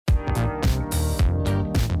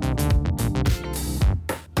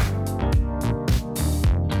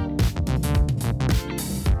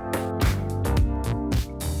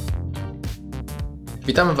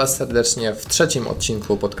Witamy Was serdecznie w trzecim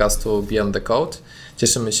odcinku podcastu Beyond the Code.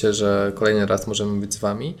 Cieszymy się, że kolejny raz możemy być z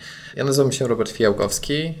Wami. Ja nazywam się Robert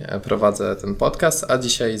Fijałkowski, prowadzę ten podcast, a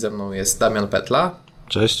dzisiaj ze mną jest Damian Petla.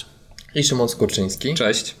 Cześć. I Szymon Skurczyński.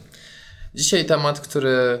 Cześć. Dzisiaj temat,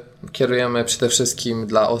 który kierujemy przede wszystkim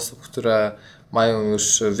dla osób, które mają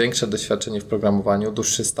już większe doświadczenie w programowaniu,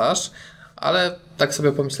 dłuższy staż, ale tak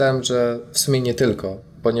sobie pomyślałem, że w sumie nie tylko,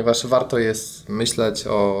 ponieważ warto jest myśleć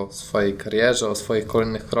o swojej karierze, o swoich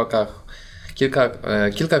kolejnych krokach,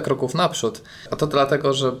 kilka kroków naprzód, a to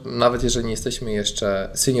dlatego, że nawet jeżeli nie jesteśmy jeszcze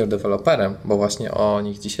senior developerem, bo właśnie o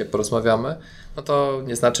nich dzisiaj porozmawiamy, no to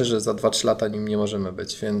nie znaczy, że za 2-3 lata nim nie możemy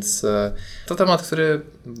być, więc to temat, który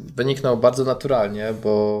wyniknął bardzo naturalnie,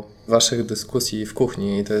 bo waszych dyskusji w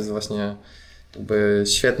kuchni i to jest właśnie jakby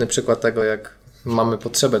świetny przykład tego, jak mamy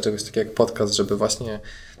potrzebę czegoś takiego jak podcast, żeby właśnie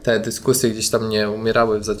te dyskusje gdzieś tam nie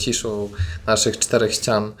umierały w zaciszu naszych 4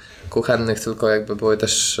 ścian kuchennych, tylko jakby były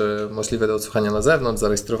też możliwe do odsłuchania na zewnątrz,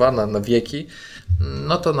 zarejestrowane na wieki,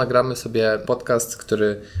 no to nagramy sobie podcast,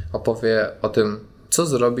 który opowie o tym, co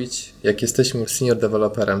zrobić, jak jesteśmy senior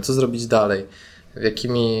developerem, co zrobić dalej,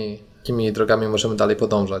 jakimi drogami możemy dalej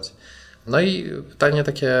podążać. No i pytanie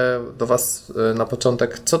takie do Was na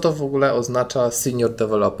początek, co to w ogóle oznacza senior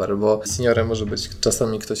developer, bo seniorem może być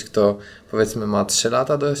czasami ktoś, kto powiedzmy ma 3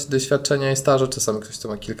 lata doświadczenia i stażu, czasami ktoś, kto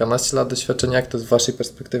ma kilkanaście lat doświadczenia. Jak to z Waszej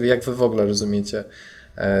perspektywy, jak Wy w ogóle rozumiecie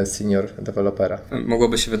senior dewelopera?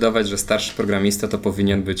 Mogłoby się wydawać, że starszy programista to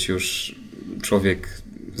powinien być już człowiek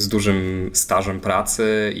z dużym stażem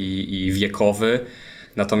pracy i wiekowy.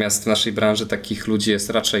 Natomiast w naszej branży takich ludzi jest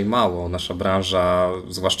raczej mało. Nasza branża,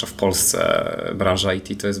 zwłaszcza w Polsce, branża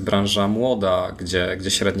IT to jest branża młoda,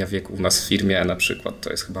 gdzie średnia wieku u nas w firmie na przykład to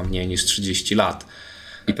jest chyba mniej niż 30 lat.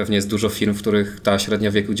 I pewnie jest dużo firm, w których ta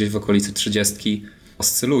średnia wieku gdzieś w okolicy 30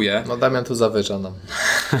 oscyluje. No Damian tu zawyża nam.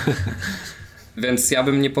 Więc ja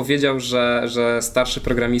bym nie powiedział, że starszy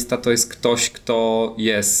programista to jest ktoś, kto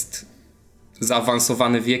jest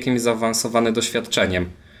zaawansowany wiekiem i zaawansowany doświadczeniem.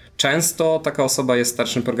 Często taka osoba jest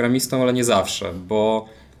starszym programistą, ale nie zawsze, bo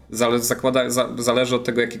zależy od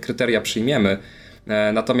tego, jakie kryteria przyjmiemy.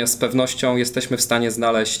 Natomiast z pewnością jesteśmy w stanie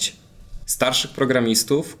znaleźć starszych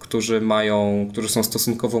programistów, którzy są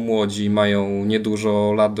stosunkowo młodzi, mają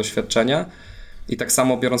niedużo lat doświadczenia. I tak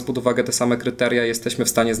samo biorąc pod uwagę te same kryteria, jesteśmy w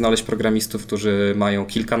stanie znaleźć programistów, którzy mają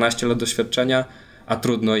kilkanaście lat doświadczenia, a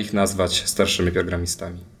trudno ich nazwać starszymi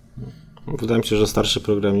programistami. Wydaje mi się, że starszy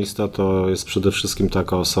programista to jest przede wszystkim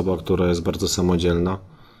taka osoba, która jest bardzo samodzielna.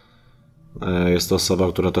 Jest to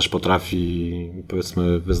osoba, która też potrafi,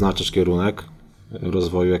 powiedzmy, wyznaczyć kierunek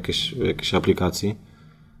rozwoju jakiejś aplikacji.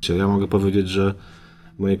 Ja mogę powiedzieć, że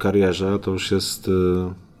w mojej karierze to już jest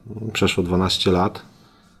przeszło 12 lat.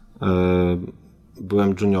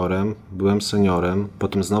 Byłem juniorem, byłem seniorem,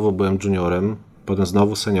 potem znowu byłem juniorem, potem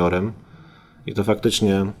znowu seniorem i to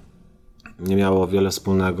faktycznie nie miało wiele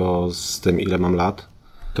wspólnego z tym, ile mam lat.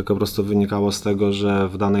 Tylko po prostu wynikało z tego, że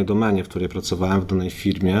w danej domenie, w której pracowałem, w danej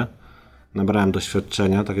firmie, nabrałem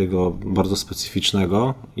doświadczenia takiego bardzo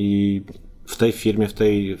specyficznego i w tej firmie,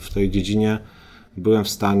 w tej dziedzinie byłem w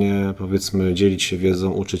stanie, powiedzmy, dzielić się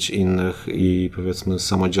wiedzą, uczyć innych i, powiedzmy,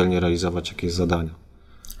 samodzielnie realizować jakieś zadania.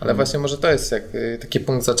 Ale właśnie może to jest taki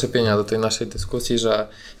punkt zaczepienia do tej naszej dyskusji, że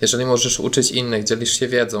jeżeli możesz uczyć innych, dzielisz się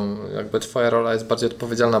wiedzą, jakby twoja rola jest bardziej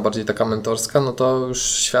odpowiedzialna, bardziej taka mentorska, no to już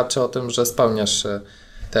świadczy o tym, że spełniasz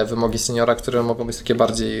te wymogi seniora, które mogą być takie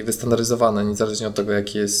bardziej wystandaryzowane, niezależnie od tego,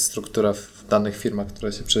 jaka jest struktura w danych firmach,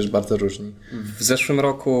 która się przecież bardzo różni. W zeszłym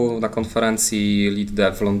roku na konferencji Lead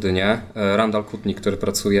Dev w Londynie Randall Kutnik, który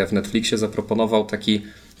pracuje w Netflixie, zaproponował taki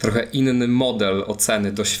trochę inny model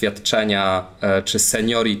oceny doświadczenia czy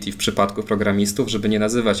seniority w przypadku programistów, żeby nie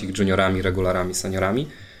nazywać ich juniorami, regularami, seniorami,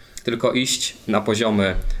 tylko iść na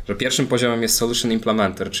poziomy, że pierwszym poziomem jest solution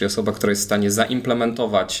implementer, czyli osoba, która jest w stanie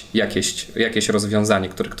zaimplementować jakieś rozwiązanie,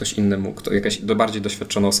 które ktoś inny jakaś bardziej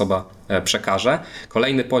doświadczona osoba przekaże.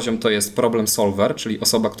 Kolejny poziom to jest problem solver, czyli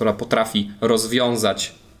osoba, która potrafi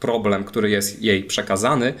rozwiązać problem, który jest jej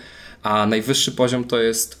przekazany, a najwyższy poziom to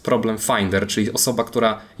jest problem finder, czyli osoba,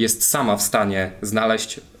 która jest sama w stanie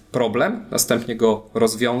znaleźć problem, następnie go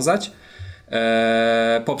rozwiązać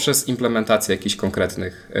poprzez implementację jakichś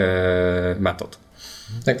konkretnych metod.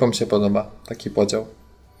 Jak Wam się podoba taki podział?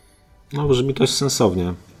 No, brzmi dość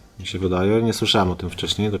sensownie, mi się wydaje. Nie słyszałem o tym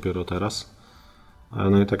wcześniej, dopiero teraz.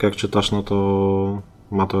 No i tak jak czytasz, no to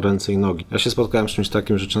ma to ręce i nogi. Ja się spotkałem z czymś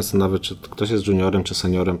takim, że często nawet czy ktoś jest juniorem czy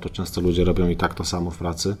seniorem, to często ludzie robią i tak to samo w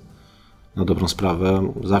pracy. Na dobrą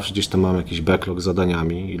sprawę. Zawsze gdzieś tam mamy jakiś backlog z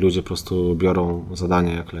zadaniami i ludzie po prostu biorą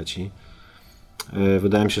zadania jak leci.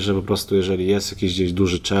 Wydaje mi się, że po prostu jeżeli jest jakiś gdzieś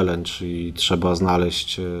duży challenge i trzeba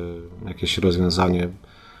znaleźć jakieś rozwiązanie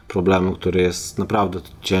problemu, który jest naprawdę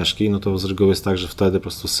ciężki, no to z reguły jest tak, że wtedy po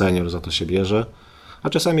prostu senior za to się bierze. A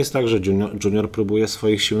czasami jest tak, że junior próbuje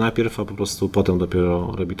swoich sił najpierw, a po prostu potem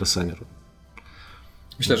dopiero robi to senior.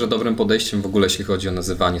 Myślę, że dobrym podejściem w ogóle, jeśli chodzi o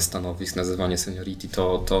nazywanie stanowisk, nazywanie seniority,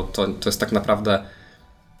 to jest tak naprawdę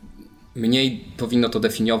mniej powinno to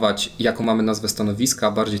definiować, jaką mamy nazwę stanowiska,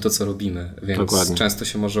 a bardziej to, co robimy. Więc Dokładnie. często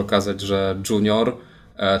się może okazać, że junior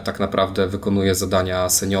tak naprawdę wykonuje zadania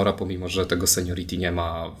seniora, pomimo że tego seniority nie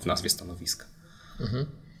ma w nazwie stanowiska.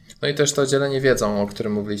 No i też to dzielenie wiedzą, o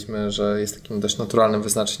którym mówiliśmy, że jest takim dość naturalnym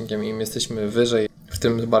wyznacznikiem. Im jesteśmy wyżej, w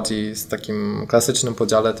tym bardziej z takim klasycznym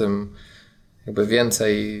podziale, tym jakby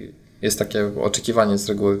więcej jest takie oczekiwanie z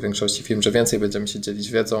reguły w większości firm, że więcej będziemy się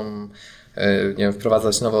dzielić wiedzą, nie wiem,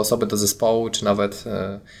 wprowadzać nowe osoby do zespołu, czy nawet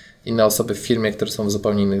inne osoby w firmie, które są w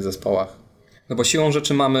zupełnie innych zespołach. No bo siłą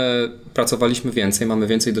rzeczy pracowaliśmy więcej, mamy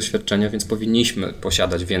więcej doświadczenia, więc powinniśmy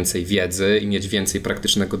posiadać więcej wiedzy i mieć więcej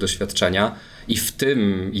praktycznego doświadczenia i w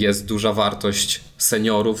tym jest duża wartość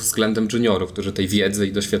seniorów względem juniorów, którzy tej wiedzy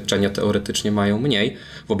i doświadczenia teoretycznie mają mniej,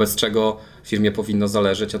 wobec czego firmie powinno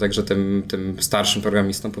zależeć, a także tym starszym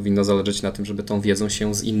programistom powinno zależeć na tym, żeby tą wiedzą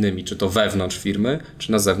się z innymi, czy to wewnątrz firmy,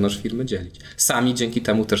 czy na zewnątrz firmy dzielić. Sami dzięki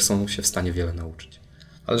temu też są się w stanie wiele nauczyć.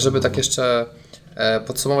 Ale żeby tak jeszcze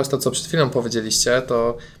podsumować to, co przed chwilą powiedzieliście,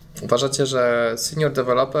 to uważacie, że senior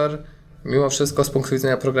developer mimo wszystko z punktu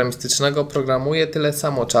widzenia programistycznego programuje tyle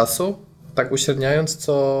samo czasu, tak uśredniając,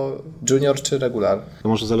 co junior czy regular? To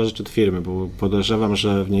może zależeć od firmy, bo podejrzewam,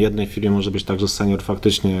 że w niejednej firmie może być tak, że senior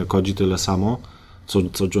faktycznie kodzi tyle samo,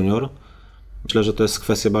 co junior. Myślę, że to jest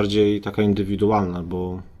kwestia bardziej taka indywidualna,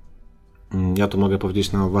 bo ja to mogę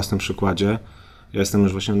powiedzieć na własnym przykładzie. Ja jestem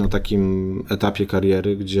już właśnie na takim etapie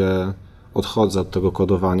kariery, gdzie odchodzę od tego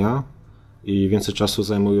kodowania i więcej czasu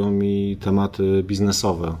zajmują mi tematy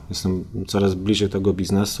biznesowe. Jestem coraz bliżej tego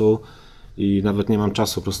biznesu i nawet nie mam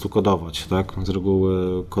czasu po prostu kodować, tak? Z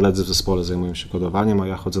reguły koledzy w zespole zajmują się kodowaniem, a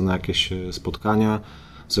ja chodzę na jakieś spotkania,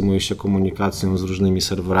 zajmuję się komunikacją z różnymi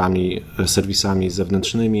serwisami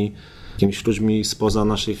zewnętrznymi, jakimiś ludźmi spoza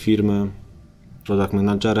naszej firmy, product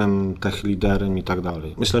managerem, tech liderem i tak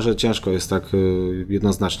dalej. Myślę, że ciężko jest tak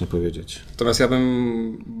jednoznacznie powiedzieć. Natomiast ja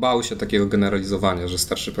bym bał się takiego generalizowania, że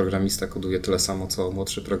starszy programista koduje tyle samo, co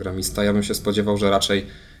młodszy programista. Ja bym się spodziewał, że raczej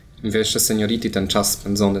im większe seniority, ten czas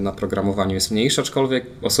spędzony na programowaniu jest mniejszy, aczkolwiek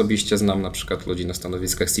osobiście znam na przykład ludzi na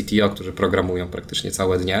stanowiskach CTO, którzy programują praktycznie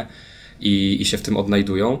całe dnie i się w tym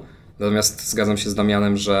odnajdują. Natomiast zgadzam się z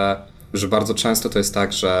Damianem, że bardzo często to jest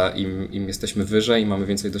tak, że im jesteśmy wyżej i mamy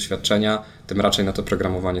więcej doświadczenia, tym raczej na to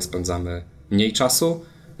programowanie spędzamy mniej czasu.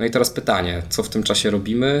 No i teraz pytanie, co w tym czasie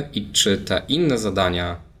robimy i czy te inne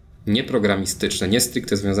zadania nieprogramistyczne, nie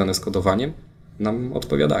stricte związane z kodowaniem nam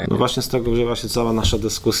odpowiadają? No właśnie z tego wzięła się cała nasza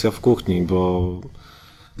dyskusja w kuchni, bo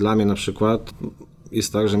dla mnie na przykład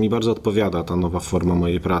jest tak, że mi bardzo odpowiada ta nowa forma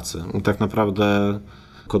mojej pracy. I tak naprawdę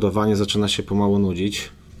kodowanie zaczyna się pomału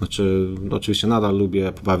nudzić. Znaczy, oczywiście nadal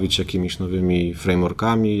lubię pobawić się jakimiś nowymi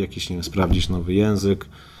frameworkami, jakiś, nie wiem, sprawdzić nowy język.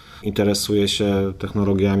 Interesuję się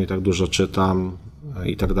technologiami, tak dużo czytam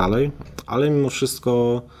i tak dalej. Ale mimo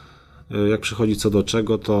wszystko, jak przychodzi co do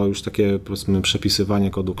czego, to już takie, powiedzmy,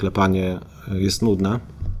 przepisywanie kodu, klepanie jest nudne.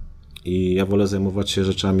 I ja wolę zajmować się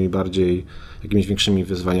rzeczami bardziej, jakimiś większymi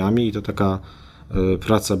wyzwaniami i to taka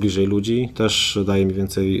praca bliżej ludzi też daje mi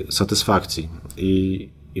więcej satysfakcji.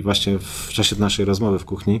 I właśnie w czasie naszej rozmowy w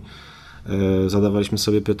kuchni zadawaliśmy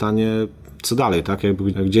sobie pytanie, co dalej, tak?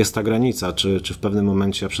 Jakby, gdzie jest ta granica? Czy w pewnym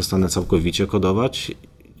momencie ja przestanę całkowicie kodować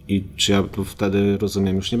i czy ja wtedy,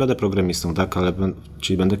 rozumiem, już nie będę programistą, tak?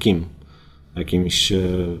 Czyli będę kim? Jakimś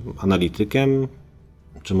analitykiem?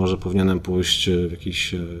 Czy może powinienem pójść w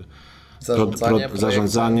jakiś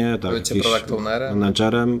zarządzanie, tak, bycie product ownerem,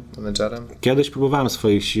 menedżerem. Kiedyś próbowałem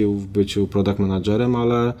swoich sił w byciu product managerem,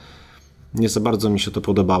 ale nie za bardzo mi się to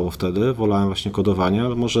podobało wtedy. Wolałem właśnie kodowanie,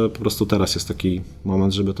 ale może po prostu teraz jest taki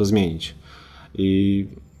moment, żeby to zmienić. I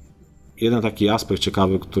jeden taki aspekt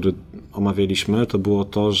ciekawy, który omawialiśmy, to było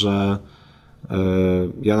to, że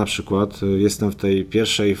ja na przykład jestem w tej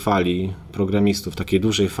pierwszej fali programistów, takiej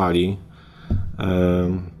dużej fali,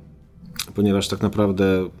 ponieważ tak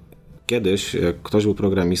naprawdę kiedyś, jak ktoś był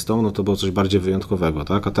programistą, no to było coś bardziej wyjątkowego,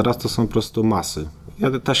 tak? A teraz to są po prostu masy.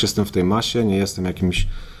 Ja też jestem w tej masie, nie jestem jakimś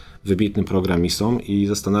wybitnym programistą i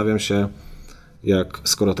zastanawiam się,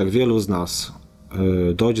 skoro tak wielu z nas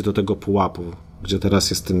dojdzie do tego pułapu, gdzie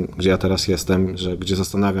ja teraz jestem, gdzie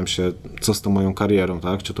zastanawiam się, co z tą moją karierą,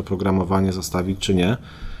 tak? Czy to programowanie zostawić, czy nie,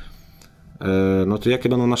 no to jakie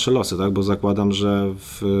będą nasze losy, tak? Bo zakładam, że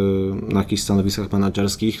na jakichś stanowiskach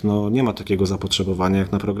menedżerskich no, nie ma takiego zapotrzebowania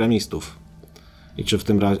jak na programistów. I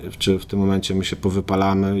czy w tym momencie my się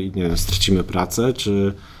powypalamy i nie wiem, stracimy pracę,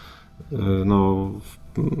 czy no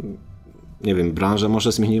nie wiem, branżę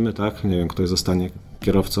może zmienimy, tak? Nie wiem, ktoś zostanie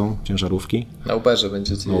kierowcą ciężarówki. Na Uberze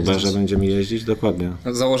będziecie jeździć. Na Uberze będziemy jeździć, dokładnie.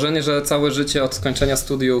 Założenie, że całe życie od skończenia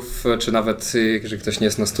studiów, czy nawet jeżeli ktoś nie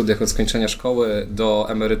jest na studiach, od skończenia szkoły do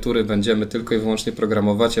emerytury będziemy tylko i wyłącznie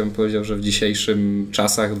programować, ja bym powiedział, że w dzisiejszym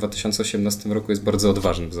czasach, w 2018 roku jest bardzo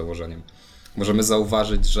odważnym założeniem. Możemy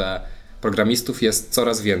zauważyć, że programistów jest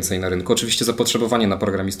coraz więcej na rynku. Oczywiście zapotrzebowanie na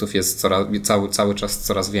programistów jest cały czas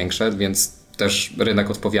coraz większe, więc też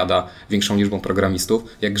rynek odpowiada większą liczbą programistów.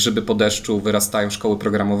 Jak grzyby po deszczu wyrastają szkoły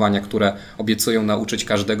programowania, które obiecują nauczyć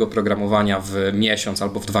każdego programowania w miesiąc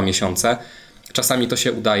albo w 2 miesiące. Czasami to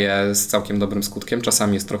się udaje z całkiem dobrym skutkiem,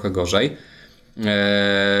 czasami jest trochę gorzej.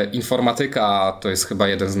 Informatyka to jest chyba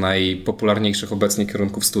jeden z najpopularniejszych obecnie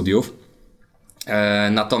kierunków studiów.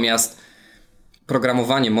 Natomiast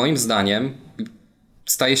programowanie moim zdaniem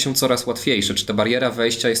staje się coraz łatwiejsze, czy ta bariera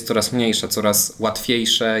wejścia jest coraz mniejsza, coraz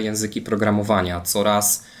łatwiejsze języki programowania,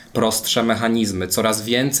 coraz prostsze mechanizmy, coraz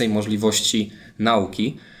więcej możliwości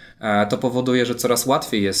nauki. To powoduje, że coraz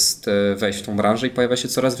łatwiej jest wejść w tą branżę i pojawia się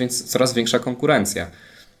coraz większa konkurencja.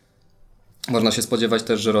 Można się spodziewać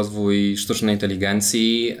też, że rozwój sztucznej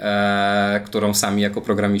inteligencji, którą sami jako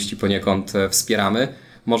programiści poniekąd wspieramy,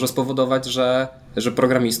 może spowodować, że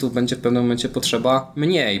programistów będzie w pewnym momencie potrzeba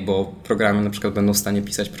mniej, bo programy na przykład będą w stanie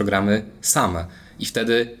pisać programy same. I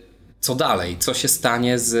wtedy co dalej? Co się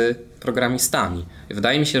stanie z programistami?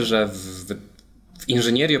 Wydaje mi się, że w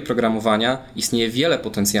inżynierii oprogramowania istnieje wiele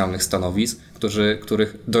potencjalnych stanowisk,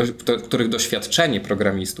 których doświadczenie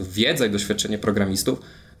programistów, wiedza i doświadczenie programistów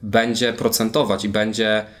będzie procentować i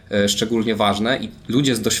będzie szczególnie ważne i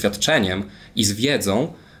ludzie z doświadczeniem i z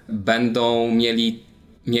wiedzą będą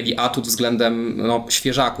mieli atut względem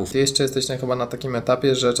świeżaków. Ty jeszcze jesteś chyba na takim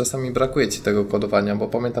etapie, że czasami brakuje ci tego kodowania, bo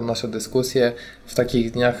pamiętam nasze dyskusje w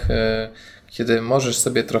takich dniach, kiedy możesz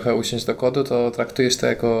sobie trochę usiąść do kodu, to traktujesz to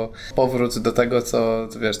jako powrót do tego, co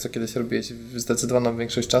kiedyś robiłeś zdecydowaną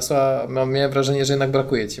większość czasu, a miałem wrażenie, że jednak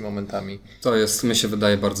brakuje ci momentami. To jest, mi się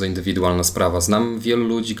wydaje, bardzo indywidualna sprawa. Znam wielu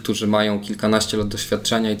ludzi, którzy mają kilkanaście lat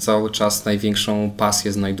doświadczenia i cały czas największą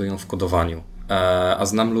pasję znajdują w kodowaniu. A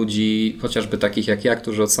znam ludzi, chociażby takich jak ja,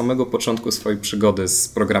 którzy od samego początku swojej przygody z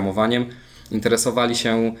programowaniem interesowali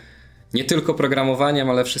się nie tylko programowaniem,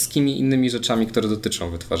 ale wszystkimi innymi rzeczami, które dotyczą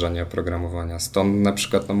wytwarzania oprogramowania. Stąd na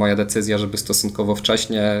przykład moja decyzja, żeby stosunkowo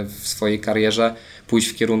wcześnie w swojej karierze pójść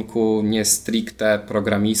w kierunku nie stricte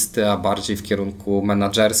programisty, a bardziej w kierunku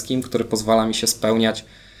menadżerskim, który pozwala mi się spełniać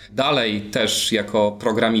dalej też jako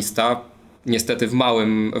programista, niestety w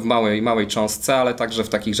małej cząstce, ale także w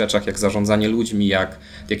takich rzeczach jak zarządzanie ludźmi, jak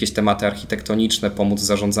jakieś tematy architektoniczne, pomóc w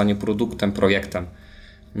zarządzaniu produktem, projektem.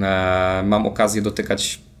 Mam okazję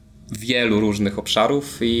dotykać wielu różnych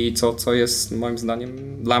obszarów i co jest moim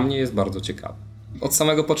zdaniem dla mnie jest bardzo ciekawe. Od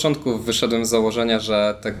samego początku wyszedłem z założenia,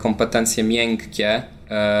 że te kompetencje miękkie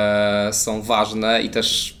są ważne i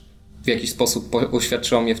też w jakiś sposób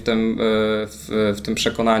uświadczyło mnie w tym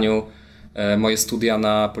przekonaniu moje studia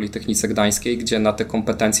na Politechnice Gdańskiej, gdzie na te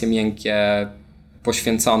kompetencje miękkie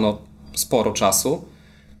poświęcono sporo czasu.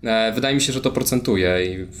 Wydaje mi się, że to procentuje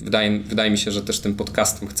i wydaje mi się, że też tym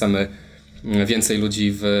podcastem chcemy więcej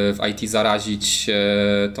ludzi w IT zarazić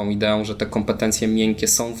tą ideą, że te kompetencje miękkie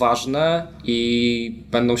są ważne i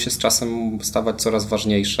będą się z czasem stawać coraz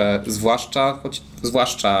ważniejsze,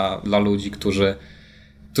 zwłaszcza dla ludzi, którzy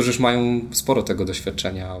już mają sporo tego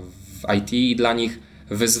doświadczenia w IT i dla nich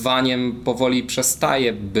wyzwaniem powoli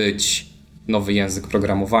przestaje być nowy język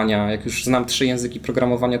programowania. Jak już znam 3 języki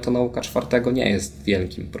programowania, to nauka 4 nie jest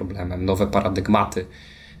wielkim problemem. Nowe paradygmaty,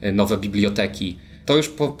 nowe biblioteki. To już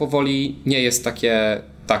powoli nie jest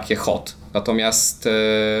takie hot. Natomiast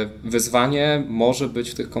wyzwanie może być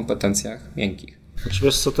w tych kompetencjach miękkich. Znaczy,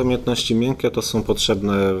 wiesz co, te umiejętności miękkie to są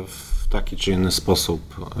potrzebne w taki czy inny sposób.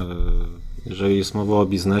 Jeżeli jest mowa o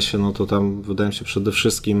biznesie, no to tam wydaje mi się przede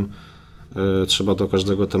wszystkim trzeba do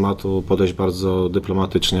każdego tematu podejść bardzo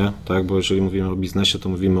dyplomatycznie, tak? Bo jeżeli mówimy o biznesie, to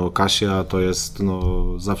mówimy o kasie, a to jest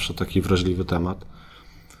zawsze taki wrażliwy temat.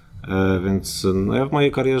 Więc ja w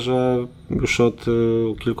mojej karierze już od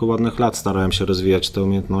kilku ładnych lat starałem się rozwijać te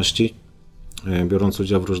umiejętności, biorąc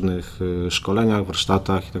udział w różnych szkoleniach,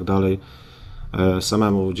 warsztatach i tak dalej.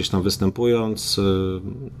 Samemu gdzieś tam występując,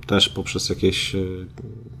 też poprzez jakieś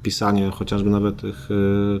pisanie chociażby nawet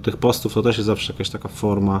tych postów, to też jest zawsze jakaś taka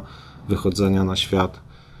forma wychodzenia na świat.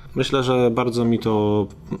 Myślę, że bardzo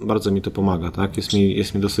mi to pomaga, tak?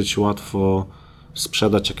 Jest mi dosyć łatwo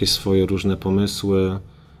sprzedać jakieś swoje różne pomysły,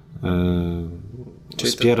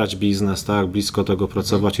 wspierać biznes, tak, blisko tego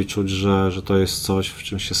pracować i czuć, że to jest coś, w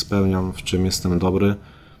czym się spełniam, w czym jestem dobry.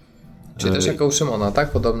 Czyli też jako u Szymona,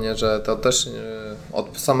 tak? Podobnie, że to też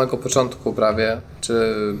od samego początku prawie,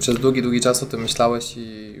 czy przez długi czas o tym myślałeś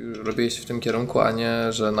i już robiłeś w tym kierunku, a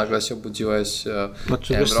nie, że nagle się obudziłeś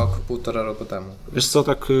półtora roku temu. Wiesz co,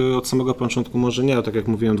 tak od samego początku może nie, tak jak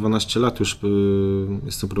mówiłem, 12 lat już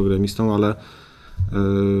jestem programistą, ale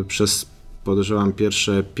przez, podejrzewam,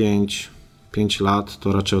 pierwsze 5 lat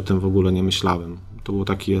to raczej o tym w ogóle nie myślałem. To był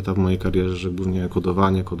taki etap w mojej karierze, że głównie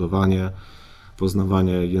kodowanie,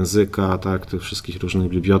 poznawanie języka, tak, tych wszystkich różnych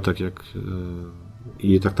bibliotek,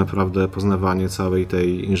 i tak naprawdę poznawanie całej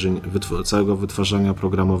tej całego wytwarzania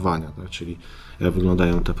oprogramowania, tak, czyli jak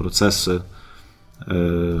wyglądają te procesy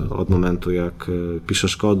od momentu, jak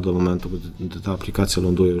piszesz kod, do momentu, gdy ta aplikacja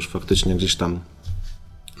ląduje już faktycznie gdzieś tam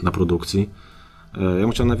na produkcji. Ja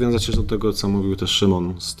bym chciał nawiązać się do tego, co mówił też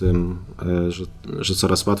Szymon, z tym, że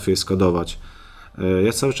coraz łatwiej jest kodować.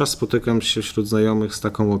 Ja cały czas spotykam się wśród znajomych z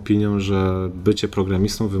taką opinią, że bycie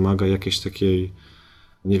programistą wymaga jakiejś takiej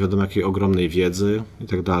nie wiadomo jakiej ogromnej wiedzy i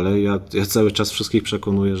tak dalej. Ja cały czas wszystkich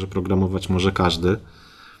przekonuję, że programować może każdy.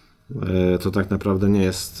 To tak naprawdę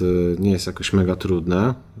nie jest jakoś mega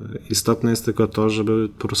trudne. Istotne jest tylko to, żeby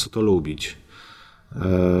po prostu to lubić.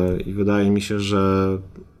 I wydaje mi się, że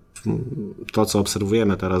to, co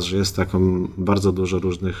obserwujemy teraz, że jest taką bardzo dużo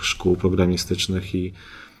różnych szkół programistycznych i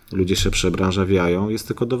ludzie się przebranżawiają, jest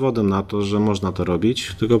tylko dowodem na to, że można to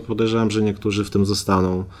robić. Tylko podejrzewam, że niektórzy w tym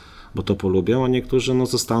zostaną, bo to polubią, a niektórzy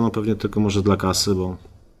zostaną pewnie tylko może dla kasy, bo...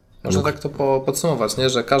 Można tak to podsumować, nie?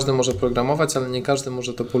 Że każdy może programować, ale nie każdy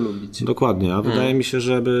może to polubić. Dokładnie, a wydaje mi się,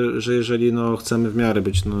 że jeżeli chcemy w miarę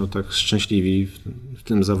być tak szczęśliwi w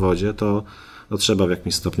tym zawodzie, to trzeba w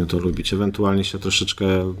jakimś stopniu to lubić. Ewentualnie się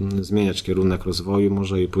troszeczkę zmieniać kierunek rozwoju,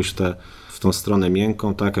 może i pójść w tą stronę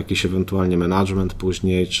miękką, tak, jakiś ewentualnie management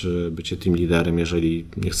później, czy bycie team liderem, jeżeli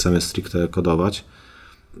nie chcemy stricte kodować.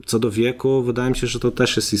 Co do wieku, wydaje mi się, że to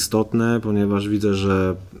też jest istotne, ponieważ widzę,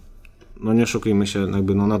 że nie oszukujmy się,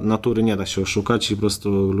 natury nie da się oszukać i po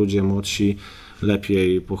prostu ludzie młodsi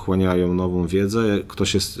lepiej pochłaniają nową wiedzę. Jak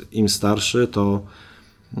ktoś jest im starszy, to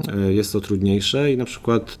jest to trudniejsze i na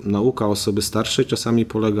przykład nauka osoby starszej czasami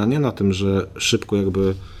polega nie na tym, że szybko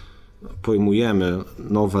pojmujemy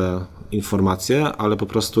nowe informacje, ale po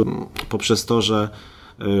prostu poprzez to, że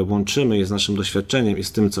łączymy je z naszym doświadczeniem i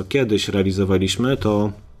z tym, co kiedyś realizowaliśmy,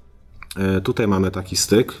 to tutaj mamy taki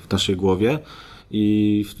styk w naszej głowie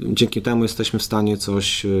i dzięki temu jesteśmy w stanie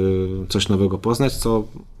coś nowego poznać, co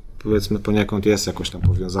powiedzmy poniekąd jest jakoś tam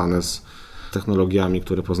powiązane z technologiami,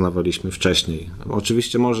 które poznawaliśmy wcześniej.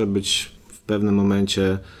 Oczywiście może być w pewnym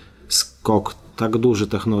momencie skok tak duży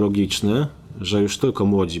technologiczny, że już tylko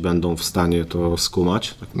młodzi będą w stanie to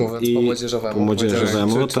skumać. Tak, mówiąc po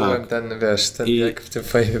młodzieżowemu, tak. Ten wiek w tym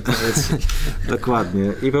twojej wypowiedzi.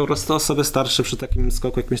 Dokładnie. I po prostu osoby starsze przy takim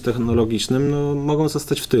skoku jakimś technologicznym mogą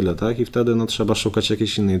zostać w tyle, tak? I wtedy trzeba szukać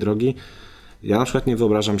jakiejś innej drogi. Ja na przykład nie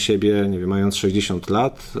wyobrażam siebie, nie wiem, mając 60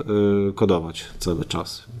 lat, kodować cały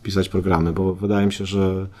czas, pisać programy, bo wydaje mi się,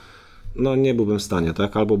 że nie byłbym w stanie,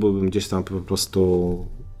 tak? Albo byłbym gdzieś tam po prostu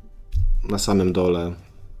na samym dole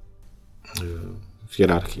w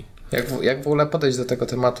hierarchii. Jak w ogóle podejść do tego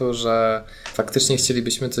tematu, że faktycznie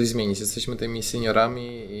chcielibyśmy coś zmienić? Jesteśmy tymi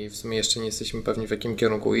seniorami i w sumie jeszcze nie jesteśmy pewni, w jakim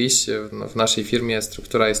kierunku iść. W naszej firmie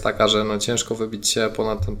struktura jest taka, że ciężko wybić się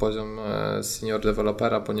ponad ten poziom senior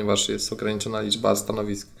dewelopera, ponieważ jest ograniczona liczba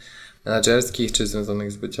stanowisk menedżerskich, czy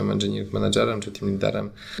związanych z byciem engineering managerem, czy team leaderem.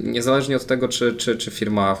 Niezależnie od tego, czy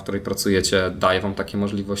firma, w której pracujecie, daje wam takie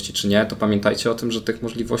możliwości, czy nie, to pamiętajcie o tym, że tych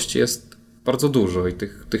możliwości jest bardzo dużo i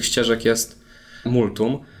tych ścieżek jest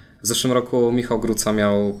multum. W zeszłym roku Michał Gruca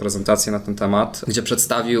miał prezentację na ten temat, gdzie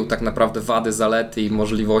przedstawił tak naprawdę wady, zalety i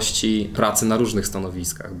możliwości pracy na różnych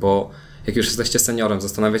stanowiskach, bo jak już jesteście seniorem,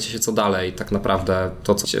 zastanawiacie się co dalej, tak naprawdę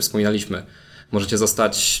to, co dzisiaj wspominaliśmy. Możecie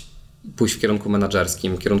pójść w kierunku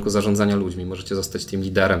menedżerskim, w kierunku zarządzania ludźmi, możecie zostać team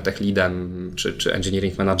liderem, tech leadem czy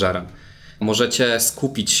engineering managerem. Możecie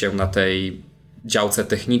skupić się na tej działce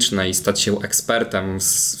technicznej, stać się ekspertem w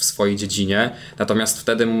swojej dziedzinie, natomiast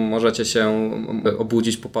wtedy możecie się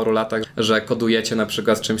obudzić po paru latach, że kodujecie na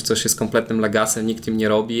przykład czymś, coś jest kompletnym legasem, nikt tym nie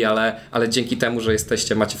robi, ale dzięki temu, że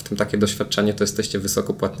macie w tym takie doświadczenie, to jesteście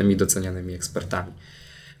wysokopłatnymi, docenianymi ekspertami.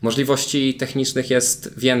 Możliwości technicznych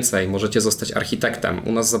jest więcej, możecie zostać architektem.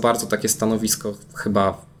 U nas za bardzo takie stanowisko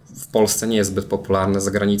chyba w Polsce nie jest zbyt popularne,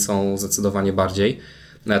 za granicą zdecydowanie bardziej.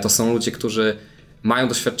 To są ludzie, którzy mają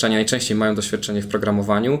doświadczenie, najczęściej mają doświadczenie w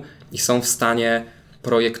programowaniu i są w stanie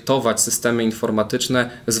projektować systemy informatyczne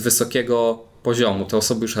z wysokiego poziomu. Te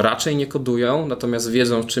osoby już raczej nie kodują, natomiast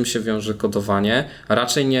wiedzą, czym się wiąże kodowanie,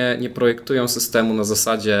 raczej nie projektują systemu na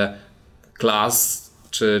zasadzie klas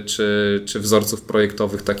czy wzorców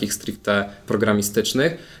projektowych takich stricte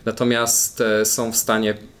programistycznych, natomiast są w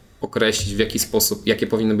stanie określić w jaki sposób, jakie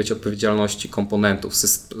powinny być odpowiedzialności komponentów,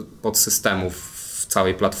 podsystemów w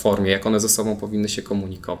całej platformie, jak one ze sobą powinny się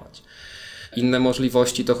komunikować. Inne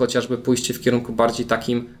możliwości to chociażby pójście w kierunku bardziej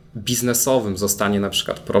takim biznesowym, zostanie na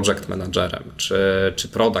przykład project managerem czy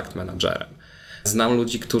product managerem. Znam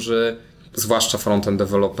ludzi, którzy, zwłaszcza frontend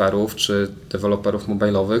deweloperów czy deweloperów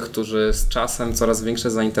mobilowych, którzy z czasem coraz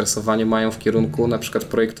większe zainteresowanie mają w kierunku na przykład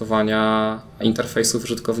projektowania interfejsów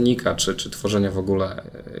użytkownika czy tworzenia w ogóle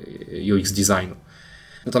UX designu.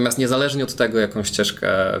 Natomiast niezależnie od tego, jaką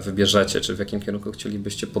ścieżkę wybierzecie, czy w jakim kierunku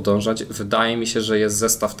chcielibyście podążać, wydaje mi się, że jest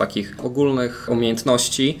zestaw takich ogólnych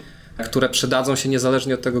umiejętności, które przydadzą się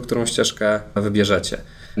niezależnie od tego, którą ścieżkę wybierzecie.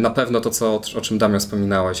 Na pewno to, o czym Damian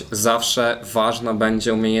wspominałeś, zawsze ważna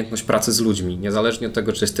będzie umiejętność pracy z ludźmi. Niezależnie od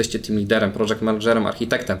tego, czy jesteście team liderem, project managerem,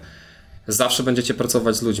 architektem, zawsze będziecie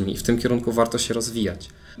pracować z ludźmi i w tym kierunku warto się rozwijać.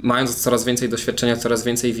 Mając coraz więcej doświadczenia, coraz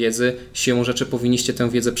więcej wiedzy, siłą rzeczy powinniście tę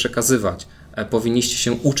wiedzę przekazywać. Powinniście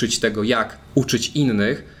się uczyć tego, jak uczyć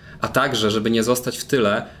innych, a także, żeby nie zostać w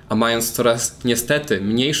tyle, a mając coraz niestety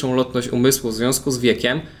mniejszą lotność umysłu w związku z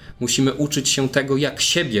wiekiem, musimy uczyć się tego, jak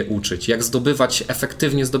siebie uczyć, jak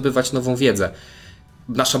efektywnie zdobywać nową wiedzę.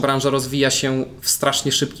 Nasza branża rozwija się w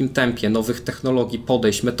strasznie szybkim tempie, nowych technologii,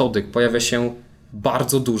 podejść, metodyk pojawia się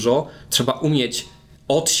bardzo dużo. Trzeba umieć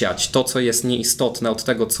odsiać to, co jest nieistotne od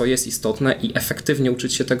tego, co jest istotne i efektywnie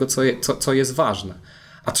uczyć się tego, co jest ważne.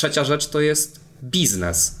 A trzecia rzecz to jest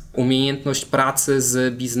biznes. Umiejętność pracy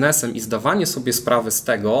z biznesem i zdawanie sobie sprawy z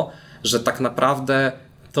tego, że tak naprawdę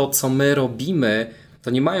to, co my robimy,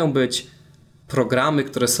 to nie mają być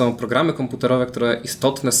programy komputerowe, które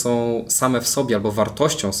istotne są same w sobie albo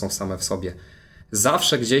wartością są same w sobie.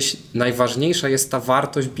 Zawsze gdzieś najważniejsza jest ta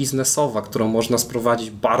wartość biznesowa, którą można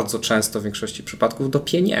sprowadzić bardzo często w większości przypadków do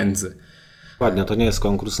pieniędzy. Ładnie, to nie jest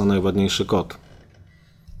konkurs na najładniejszy kod,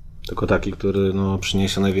 tylko taki, który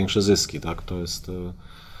przyniesie największe zyski. Tak? To jest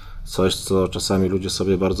coś, co czasami ludzie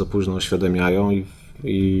sobie bardzo późno uświadamiają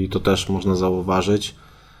i to też można zauważyć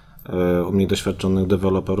u mnie doświadczonych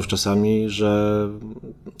deweloperów czasami, że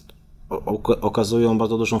okazują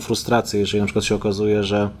bardzo dużą frustrację, jeżeli na przykład się okazuje,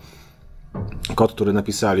 że kod, który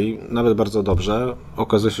napisali, nawet bardzo dobrze,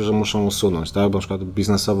 okazuje się, że muszą usunąć, tak? Bo na przykład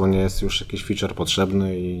biznesowo nie jest już jakiś feature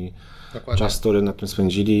potrzebny i dokładnie. Czas, który nad tym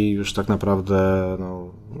spędzili, już tak naprawdę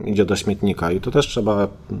idzie do śmietnika i to też trzeba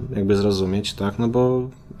jakby zrozumieć, tak? No bo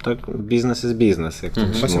tak biznes jest biznes, jak to się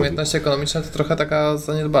Właśnie umiejętności ekonomiczne to trochę taka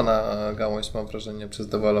zaniedbana gałąź, mam wrażenie, przez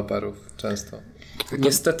deweloperów często.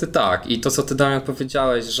 Niestety tak. I to, co ty, Damian,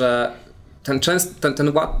 powiedziałeś, że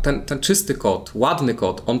ten czysty kod, ładny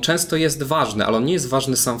kod, on często jest ważny, ale on nie jest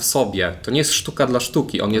ważny sam w sobie. To nie jest sztuka dla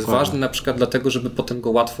sztuki. On jest ważny na przykład dlatego, żeby potem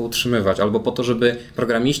go łatwo utrzymywać, albo po to, żeby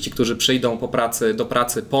programiści, którzy przyjdą do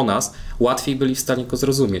pracy po nas, łatwiej byli w stanie go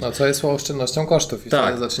zrozumieć. No co jest oszczędnością kosztów i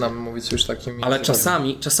tak. Zaczynamy mówić już takimi... Ale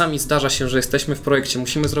czasami zdarza się, że jesteśmy w projekcie,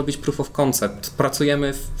 musimy zrobić proof of concept,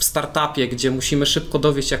 pracujemy w startupie, gdzie musimy szybko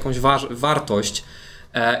dowieść jakąś wartość,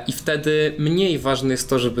 i wtedy mniej ważne jest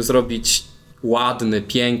to, żeby zrobić ładny,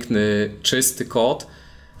 piękny, czysty kod,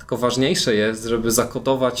 tylko ważniejsze jest, żeby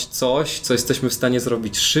zakodować coś, co jesteśmy w stanie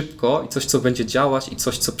zrobić szybko i coś, co będzie działać i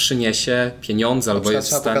coś, co przyniesie pieniądze, albo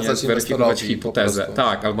jest w stanie zweryfikować hipotezę.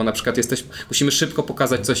 Tak, albo na przykład musimy szybko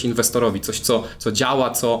pokazać coś inwestorowi, coś, co działa,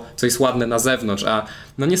 co jest ładne na zewnątrz, a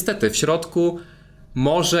no niestety w środku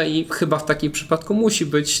może i chyba w takim przypadku musi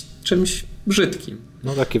być czymś brzydkim.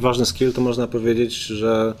 No taki ważny skill to można powiedzieć,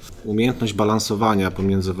 że umiejętność balansowania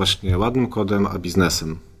pomiędzy właśnie ładnym kodem a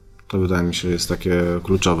biznesem. To wydaje mi się jest takie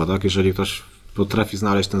kluczowe, tak? Jeżeli ktoś potrafi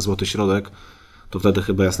znaleźć ten złoty środek, to wtedy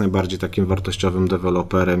chyba jest najbardziej takim wartościowym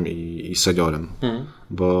deweloperem i seniorem.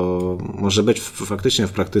 Bo może być faktycznie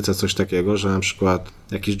w praktyce coś takiego, że na przykład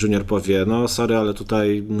jakiś junior powie, no sorry, ale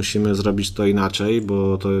tutaj musimy zrobić to inaczej,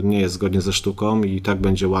 bo to nie jest zgodnie ze sztuką i tak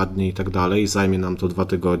będzie ładnie i tak dalej, i zajmie nam to 2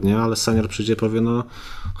 tygodnie, ale senior przyjdzie i powie, no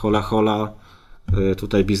hola,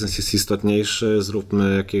 tutaj biznes jest istotniejszy,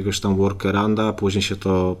 zróbmy jakiegoś tam workarounda, później się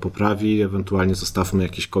to poprawi, ewentualnie zostawmy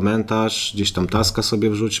jakiś komentarz, gdzieś tam taska sobie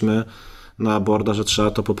wrzućmy na boarda, że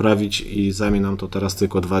trzeba to poprawić i zajmie nam to teraz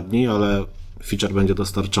tylko 2 dni, ale feature będzie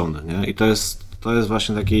dostarczony, nie? I to jest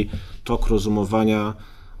właśnie taki tok rozumowania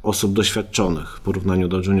osób doświadczonych w porównaniu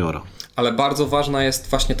do juniora. Ale bardzo ważna jest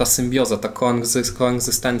właśnie ta symbioza, ta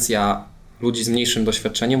koegzystencja ludzi z mniejszym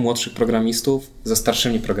doświadczeniem, młodszych programistów ze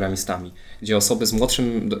starszymi programistami, gdzie osoby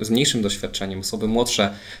z mniejszym doświadczeniem, osoby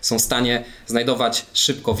młodsze są w stanie znajdować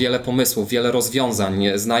szybko wiele pomysłów, wiele rozwiązań,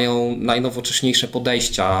 znają najnowocześniejsze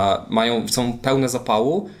podejścia, są pełne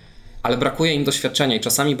zapału, ale brakuje im doświadczenia i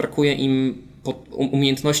czasami brakuje im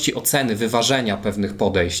umiejętności oceny, wyważenia pewnych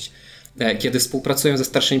podejść. Kiedy współpracują ze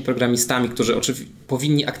starszymi programistami, którzy oczywiście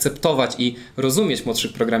powinni akceptować i rozumieć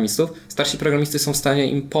młodszych programistów, starsi programisty są w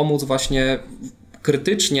stanie im pomóc właśnie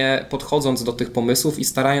krytycznie podchodząc do tych pomysłów i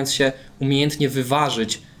starając się umiejętnie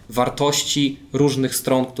wyważyć wartości różnych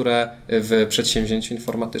stron, które w przedsięwzięciu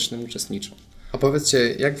informatycznym uczestniczą. A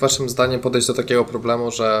powiedzcie, jak waszym zdaniem podejść do takiego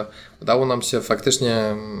problemu, że udało nam się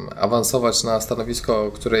faktycznie awansować na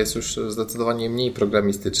stanowisko, które jest już zdecydowanie mniej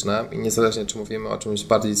programistyczne i niezależnie czy mówimy o czymś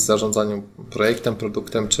bardziej z zarządzaniu projektem,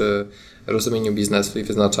 produktem, czy rozumieniu biznesu i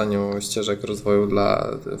wyznaczaniu ścieżek rozwoju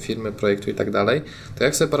dla firmy, projektu i tak dalej, to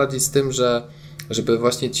jak sobie poradzić z tym, żeby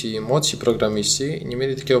właśnie ci młodsi programiści nie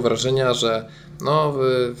mieli takiego wrażenia, że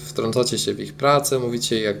wy wtrącacie się w ich pracę,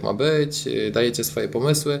 mówicie jak ma być, dajecie swoje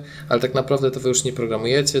pomysły, ale tak naprawdę to wy już nie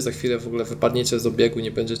programujecie, za chwilę w ogóle wypadniecie z obiegu,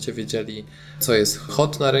 nie będziecie wiedzieli, co jest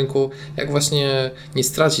hot na rynku, jak właśnie nie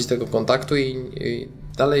stracić tego kontaktu i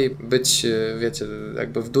dalej być, wiecie,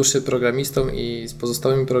 jakby w duszy programistą i z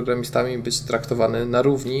pozostałymi programistami być traktowany na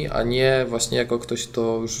równi, a nie właśnie jako ktoś,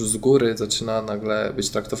 kto już z góry zaczyna nagle być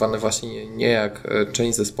traktowany właśnie nie jak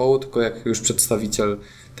część zespołu, tylko jak już przedstawiciel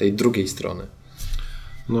tej drugiej strony.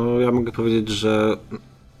 No ja mogę powiedzieć, że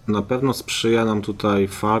na pewno sprzyja nam tutaj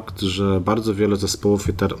fakt, że bardzo wiele zespołów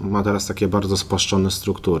ma teraz takie bardzo spłaszczone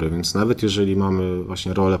struktury, więc nawet jeżeli mamy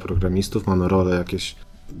właśnie rolę programistów, mamy role jakieś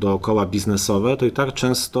dookoła biznesowe, to i tak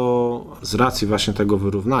często z racji właśnie tego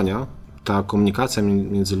wyrównania ta komunikacja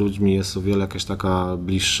między ludźmi jest o wiele jakaś taka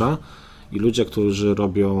bliższa i ludzie, którzy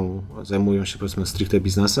zajmują się powiedzmy stricte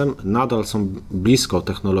biznesem, nadal są blisko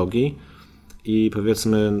technologii i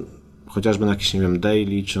powiedzmy chociażby na jakichś, nie wiem,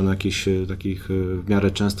 daily czy na jakichś takich w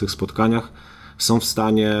miarę częstych spotkaniach są w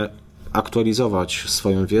stanie aktualizować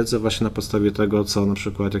swoją wiedzę właśnie na podstawie tego, co na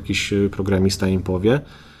przykład jakiś programista im powie.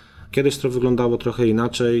 Kiedyś to wyglądało trochę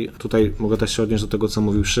inaczej. Tutaj mogę też się odnieść do tego, co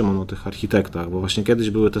mówił Szymon o tych architektach, bo właśnie kiedyś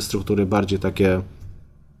były te struktury bardziej takie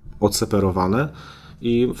odseparowane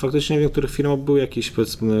i faktycznie w niektórych firmach był jakiś,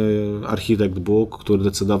 powiedzmy, architekt Bóg, który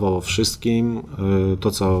decydował o wszystkim.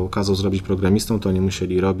 To, co kazał zrobić programistom, to nie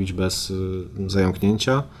musieli robić bez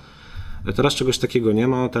zająknięcia. Teraz czegoś takiego nie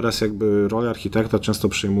ma. Teraz jakby rolę architekta często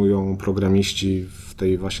przejmują programiści w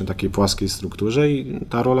tej właśnie takiej płaskiej strukturze i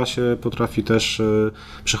ta rola się potrafi też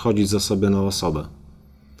przechodzić z osoby na osobę.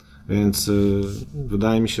 Więc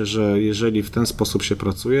wydaje mi się, że jeżeli w ten sposób się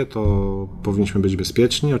pracuje, to powinniśmy być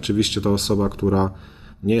bezpieczni. Oczywiście ta osoba, która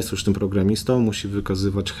nie jest już tym programistą, musi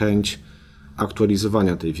wykazywać chęć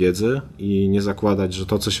aktualizowania tej wiedzy i nie zakładać, że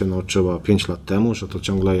to, co się nauczyła 5 lat temu, że to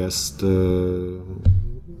ciągle jest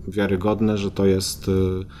wiarygodne, że to jest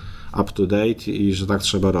up to date i że tak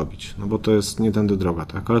trzeba robić. No bo to jest nie tędy droga,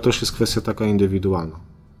 tak? Ale to już jest kwestia taka indywidualna.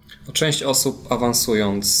 Część osób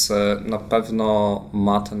awansując na pewno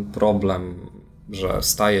ma ten problem, że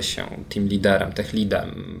staje się team leaderem, tech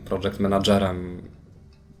leadem, project managerem,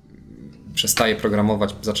 przestaje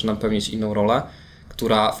programować, zaczyna pełnić inną rolę,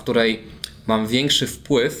 w której mam większy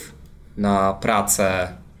wpływ na pracę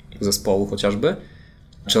zespołu chociażby,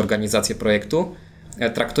 czy organizację projektu,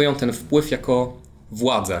 traktują ten wpływ jako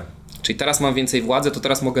władzę. Czyli teraz mam więcej władzy, to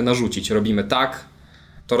teraz mogę narzucić. Robimy tak,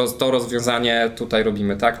 to rozwiązanie tutaj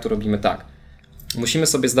robimy tak, tu robimy tak. Musimy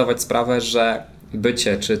sobie zdawać sprawę, że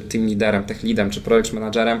bycie czy team liderem, tech leadem, czy project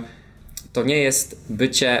managerem to nie jest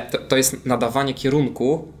bycie, to jest nadawanie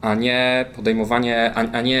kierunku, a nie podejmowanie,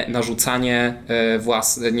 a nie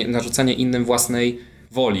narzucanie innym własnej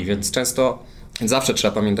woli. Więc zawsze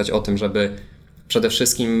trzeba pamiętać o tym, żeby przede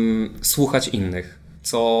wszystkim słuchać innych,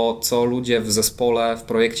 co ludzie w zespole, w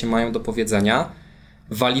projekcie mają do powiedzenia,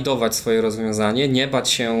 walidować swoje rozwiązanie, nie bać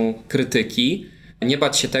się krytyki, nie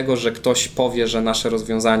bać się tego, że ktoś powie, że nasze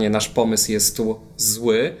rozwiązanie, nasz pomysł jest tu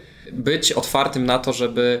zły, być otwartym na to,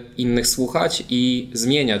 żeby innych słuchać i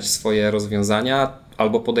zmieniać swoje rozwiązania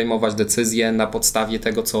albo podejmować decyzje na podstawie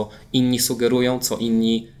tego, co inni sugerują, co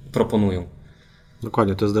inni proponują.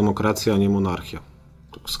 Dokładnie, to jest demokracja, a nie monarchia.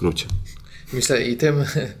 W skrócie. Myślę i tym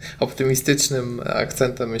optymistycznym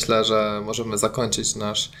akcentem myślę, że możemy zakończyć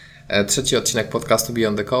nasz 3. odcinek podcastu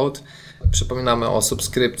Beyond the Code. Przypominamy o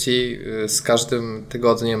subskrypcji. Z każdym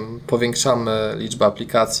tygodniem powiększamy liczbę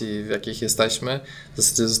aplikacji, w jakich jesteśmy. W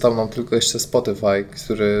zasadzie został nam tylko jeszcze Spotify,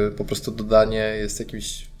 który po prostu dodanie jest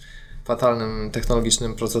jakimś fatalnym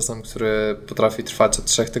technologicznym procesem, który potrafi trwać od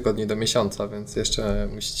 3 tygodni do miesiąca, więc jeszcze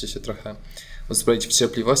musicie się trochę uzbroić w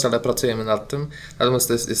cierpliwość, ale pracujemy nad tym. Natomiast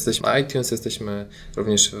jesteśmy na iTunes, jesteśmy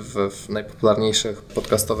również w najpopularniejszych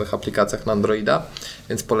podcastowych aplikacjach na Androida,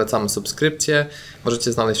 więc polecamy subskrypcję.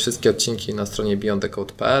 Możecie znaleźć wszystkie odcinki na stronie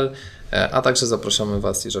beyondthecode.pl, a także zapraszamy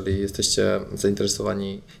Was, jeżeli jesteście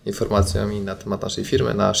zainteresowani informacjami na temat naszej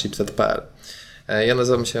firmy, na shipset.pl. Ja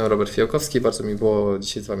nazywam się Robert Fiołkowski, bardzo mi było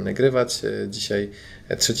dzisiaj z Wami nagrywać. Dzisiaj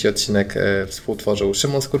 3. odcinek współtworzył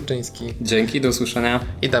Szymon Skurczyński. Dzięki, do usłyszenia.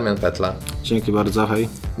 I Damian Petla. Dzięki bardzo, hej.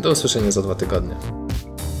 Do usłyszenia za 2 tygodnie.